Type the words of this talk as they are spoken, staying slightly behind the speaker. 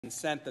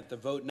consent that the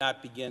vote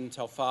not begin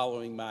until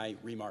following my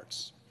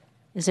remarks.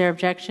 Is there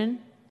objection?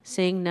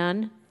 Seeing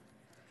none.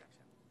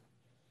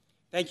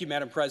 Thank you,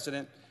 Madam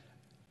President.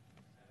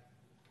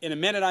 In a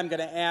minute, I'm going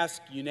to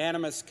ask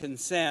unanimous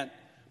consent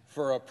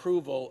for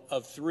approval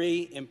of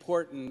 3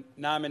 important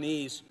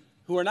nominees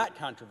who are not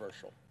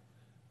controversial.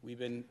 We've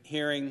been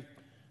hearing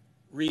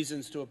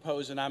reasons to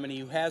oppose a nominee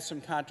who has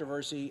some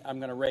controversy. I'm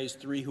going to raise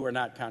 3 who are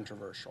not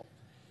controversial.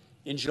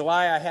 In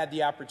July, I had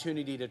the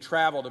opportunity to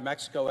travel to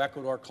Mexico,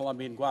 Ecuador,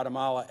 Colombia, and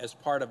Guatemala as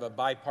part of a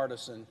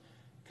bipartisan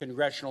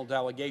congressional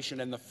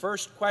delegation. And the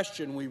first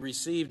question we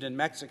received in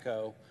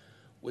Mexico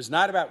was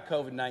not about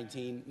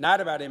COVID-19, not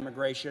about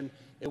immigration.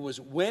 It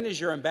was, when is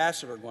your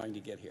ambassador going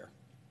to get here?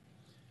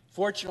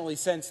 Fortunately,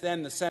 since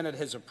then, the Senate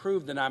has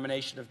approved the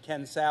nomination of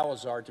Ken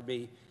Salazar to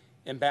be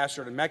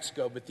ambassador to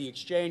Mexico, but the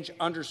exchange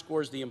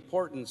underscores the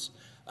importance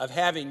of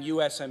having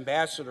U.S.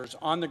 ambassadors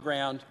on the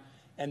ground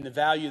and the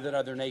value that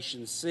other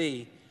nations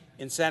see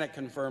in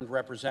Senate-confirmed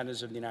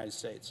representatives of the United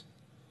States.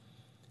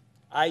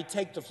 I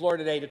take the floor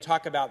today to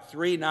talk about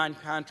 3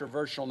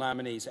 non-controversial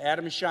nominees: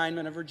 Adam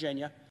Scheinman of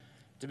Virginia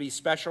to be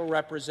Special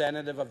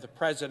Representative of the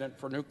President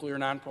for Nuclear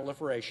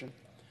Nonproliferation,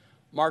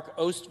 Mark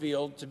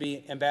Ostfeld to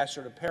be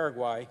Ambassador to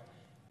Paraguay,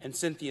 and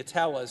Cynthia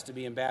Tellez to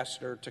be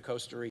Ambassador to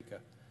Costa Rica.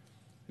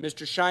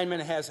 Mr. Scheinman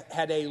has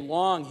had a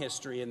long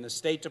history in the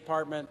State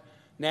Department,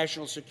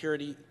 National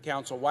Security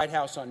Council, White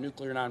House on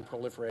nuclear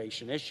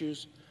nonproliferation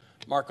issues.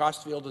 Mark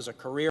Ostfeld is a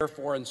career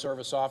Foreign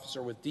Service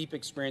officer with deep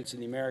experience in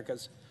the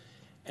Americas.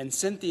 And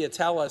Cynthia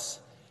Tellez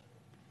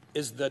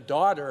is the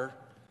daughter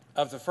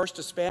of the first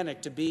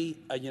Hispanic to be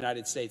a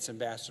United States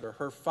ambassador.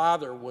 Her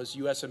father was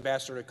U.S.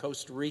 ambassador to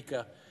Costa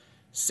Rica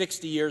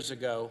 60 years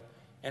ago,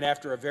 and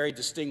after a very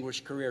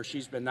distinguished career,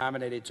 she's been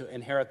nominated to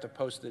inherit the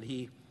post that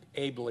he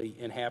ably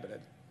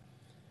inhabited.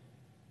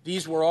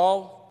 These were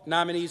all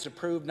nominees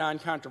approved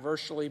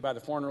non-controversially by the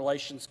Foreign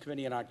Relations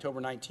Committee on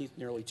October 19th,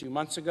 nearly 2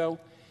 months ago.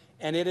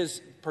 And it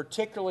is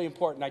particularly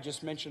important, I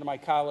just mentioned to my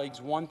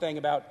colleagues one thing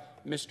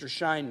about Mr.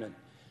 Scheinman,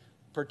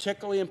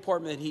 particularly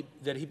important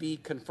that he be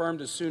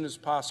confirmed as soon as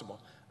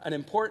possible. An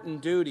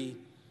important duty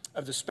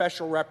of the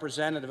Special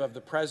Representative of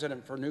the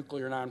President for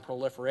Nuclear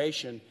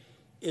Nonproliferation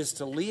is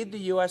to lead the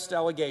U.S.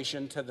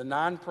 delegation to the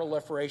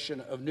Non-Proliferation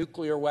of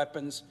Nuclear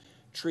Weapons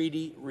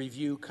Treaty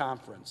Review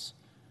Conference.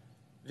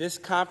 This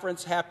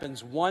conference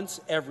happens once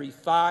every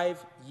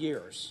 5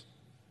 years.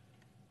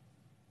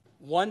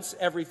 Once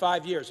every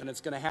 5 years, and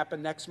it's going to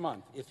happen next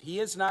month. If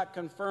he is not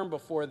confirmed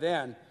before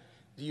then,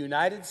 the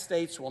United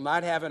States will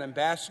not have an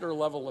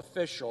ambassador-level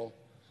official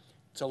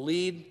to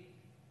lead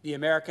the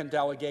American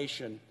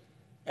delegation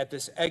at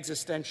this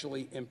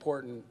existentially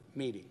important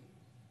meeting.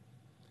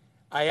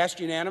 I ask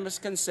unanimous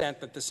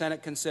consent that the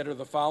Senate consider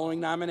the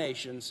following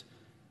nominations: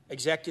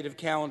 Executive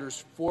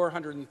Calendars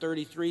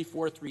 433,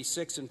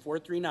 436, and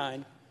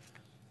 439,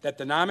 that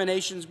the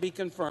nominations be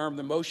confirmed,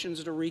 the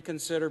motions to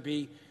reconsider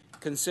be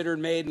considered,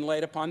 made, and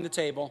laid upon the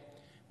table,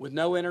 with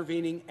no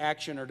intervening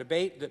action or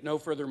debate, that no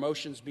further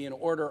motions be in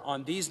order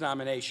on these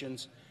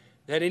nominations,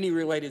 that any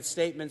related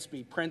statements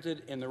be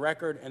printed in the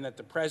record, and that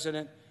the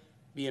President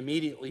be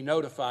immediately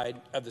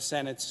notified of the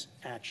Senate's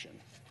action.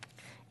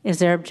 Is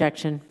there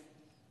objection?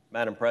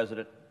 Madam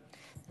President.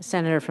 The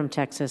Senator from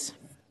Texas.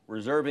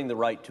 Reserving the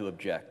right to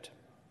object.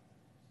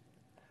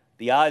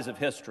 The eyes of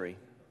history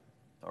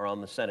are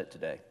on the Senate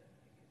today.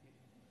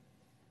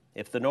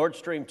 If the Nord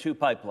Stream 2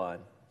 pipeline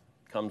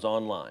comes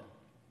online,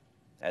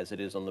 as it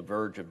is on the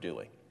verge of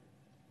doing,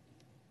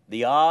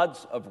 the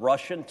odds of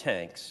Russian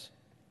tanks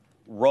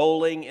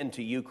rolling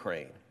into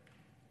Ukraine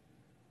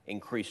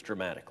increase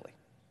dramatically.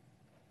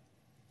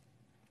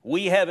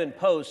 We have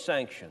imposed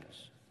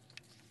sanctions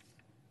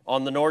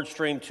on the Nord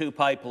Stream 2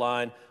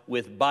 pipeline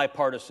with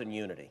bipartisan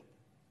unity.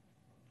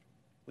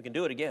 We can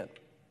do it again.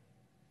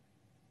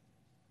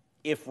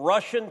 If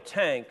Russian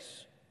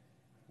tanks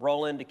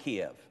roll into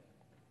Kiev,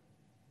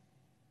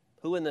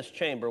 who in this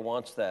chamber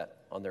wants that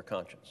on their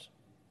conscience?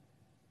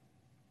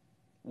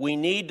 We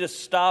need to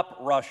stop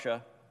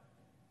Russia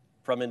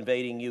from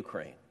invading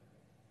Ukraine.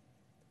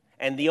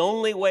 And the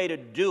only way to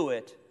do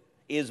it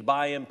is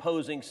by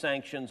imposing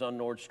sanctions on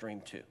Nord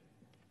Stream 2.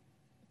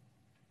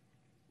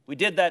 We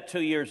did that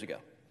 2 years ago.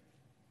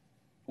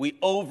 We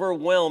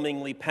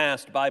overwhelmingly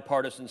passed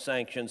bipartisan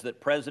sanctions that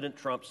President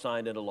Trump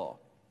signed into law.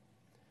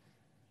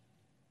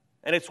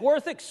 And it's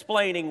worth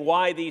explaining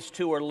why these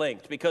two are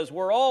linked, because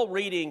we're all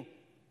reading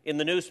in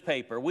the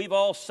newspaper. We've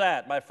all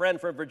sat, my friend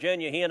from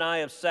Virginia, he and I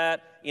have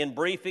sat in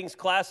briefings,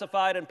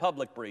 classified and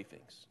public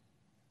briefings,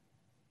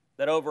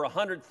 that over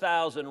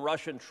 100,000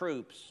 Russian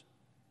troops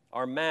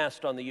are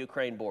massed on the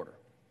Ukraine border.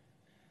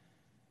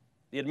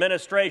 The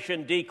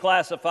administration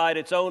declassified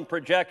its own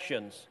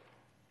projections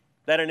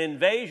that an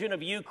invasion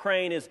of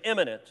Ukraine is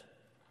imminent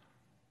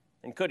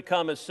and could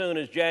come as soon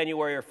as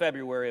January or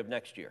February of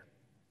next year.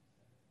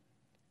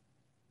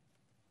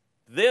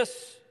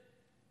 This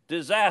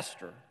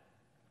disaster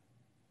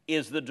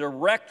is the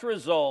direct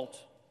result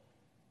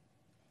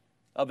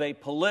of a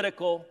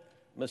political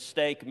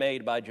mistake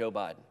made by Joe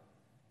Biden.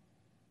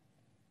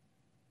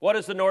 What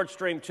does the Nord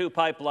Stream 2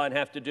 pipeline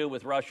have to do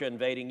with Russia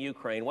invading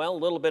Ukraine? Well, a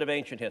little bit of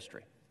ancient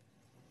history.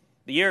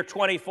 The year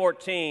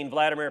 2014,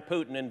 Vladimir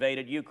Putin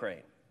invaded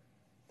Ukraine.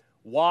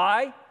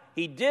 Why?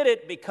 He did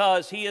it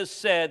because he has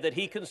said that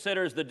he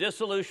considers the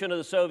dissolution of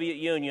the Soviet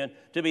Union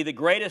to be the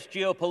greatest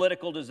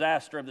geopolitical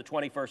disaster of the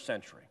 21st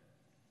century.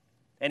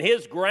 And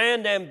his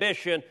grand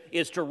ambition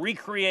is to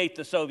recreate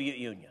the Soviet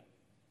Union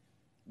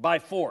by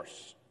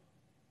force.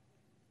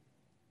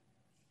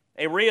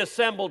 A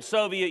reassembled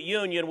Soviet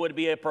Union would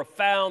be a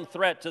profound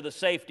threat to the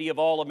safety of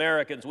all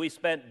Americans. We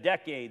spent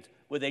decades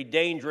with a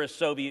dangerous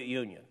Soviet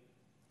Union.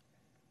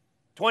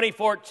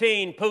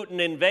 2014, Putin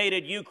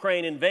invaded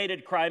Ukraine,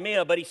 invaded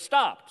Crimea, but he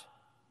stopped.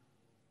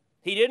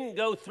 He didn't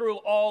go through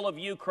all of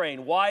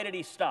Ukraine. Why did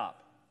he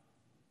stop?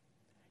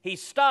 He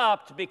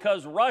stopped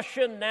because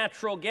Russian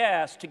natural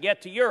gas to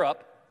get to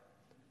Europe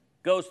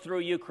goes through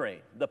Ukraine.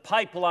 The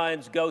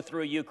pipelines go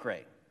through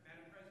Ukraine.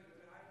 Madam President,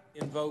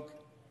 could I invoke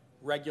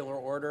regular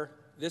order?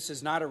 This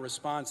is not a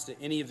response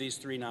to any of these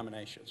three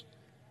nominations.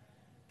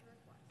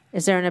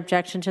 Is there an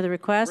objection to the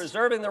request?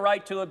 Reserving the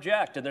right to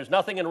object, and there's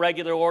nothing in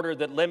regular order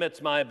that limits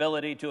my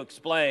ability to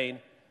explain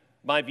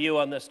my view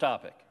on this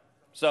topic.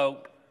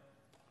 So,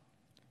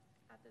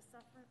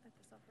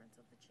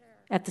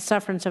 at the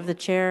sufferance of the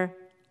chair,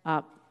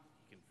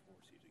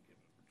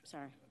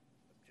 sorry.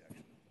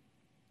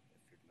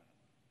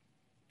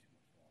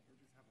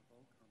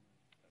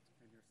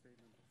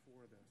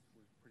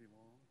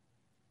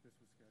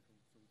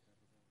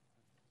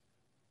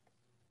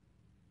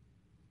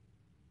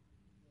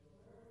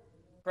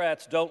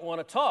 Democrats don't want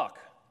to talk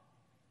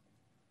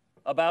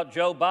about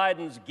Joe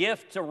Biden's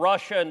gift to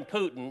Russia and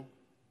Putin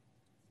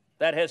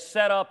that has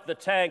set up the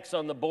tanks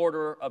on the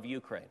border of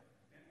Ukraine.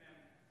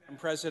 Madam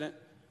President.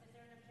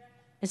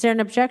 Is there an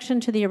objection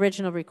to the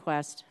original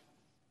request?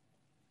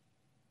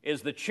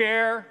 Is the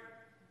chair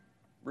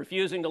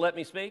refusing to let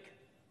me speak?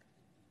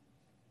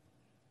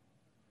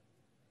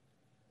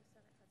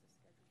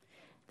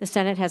 The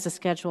Senate has a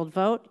scheduled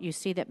vote. You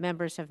see that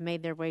members have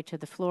made their way to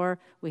the floor.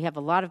 We have a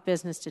lot of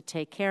business to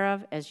take care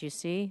of, as you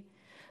see.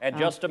 And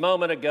just a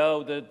moment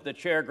ago, the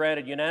chair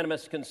granted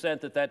unanimous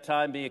consent that that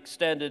time be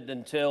extended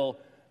until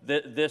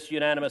this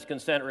unanimous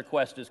consent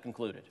request is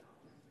concluded.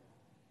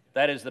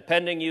 That is the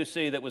pending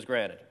UC that was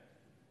granted.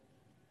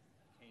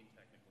 Kaine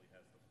technically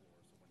has the floor,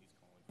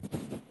 so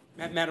when he's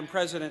calling Madam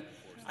President,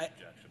 for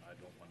objection, I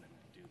don't want him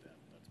to do that.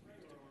 That's what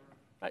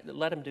he's doing.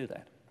 Let him do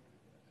that.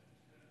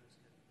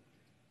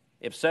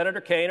 If Senator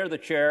Kaine or the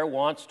chair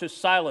wants to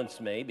silence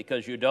me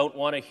because you don't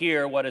want to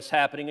hear what is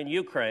happening in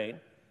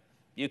Ukraine,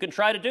 you can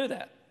try to do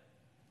that.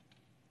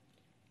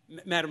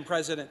 Madam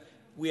President,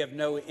 we have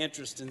no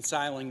interest in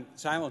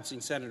silencing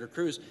Senator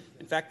Cruz.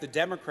 In fact, the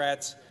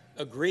Democrats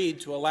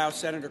agreed to allow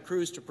Senator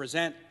Cruz to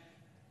present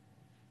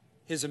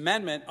his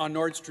amendment on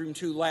Nord Stream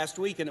 2 last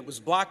week, and it was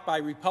blocked by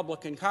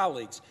Republican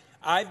colleagues.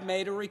 I've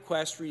made a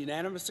request for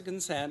unanimous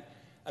consent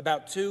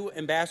about 2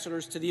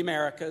 ambassadors to the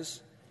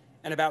Americas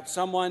and about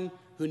someone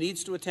who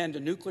needs to attend a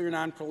nuclear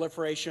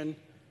nonproliferation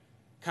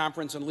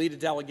conference and lead a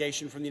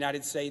delegation from the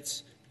United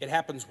States. It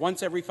happens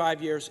once every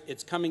 5 years.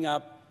 It's coming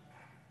up.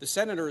 The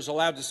senator is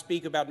allowed to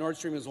speak about Nord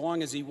Stream as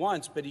long as he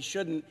wants, but he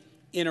shouldn't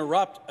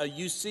interrupt a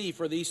UC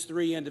for these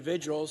 3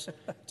 individuals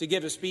to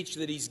give a speech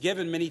that he's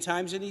given many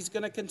times and he's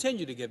going to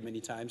continue to give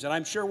many times. And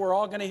I'm sure we're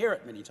all going to hear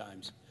it many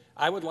times.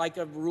 I would like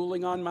a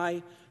ruling on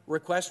my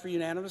request for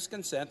unanimous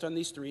consent on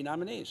these 3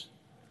 nominees.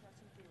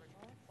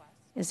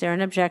 Is there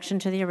an objection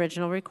to the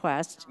original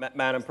request?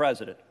 Madam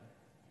President.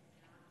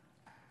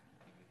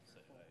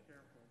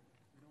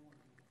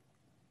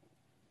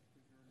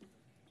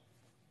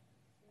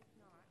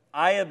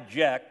 I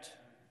object,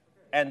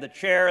 and the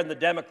chair and the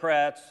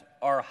Democrats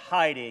are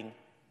hiding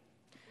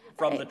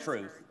from the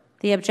truth.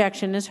 The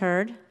objection is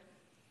heard.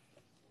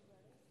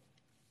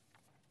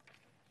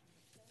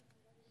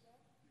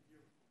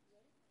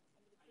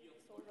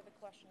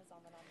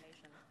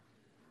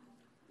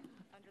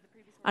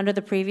 Under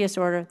the previous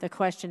order, the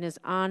question is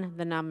on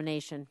the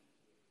nomination.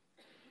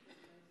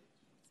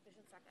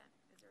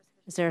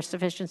 Is there a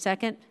sufficient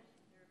second?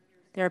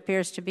 There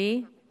appears to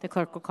be. The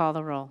clerk will call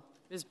the roll.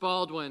 Ms.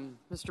 Baldwin,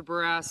 Mr.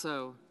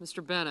 Barrasso,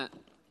 Mr. Bennett,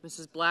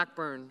 Mrs.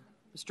 Blackburn,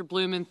 Mr.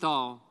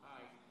 Blumenthal,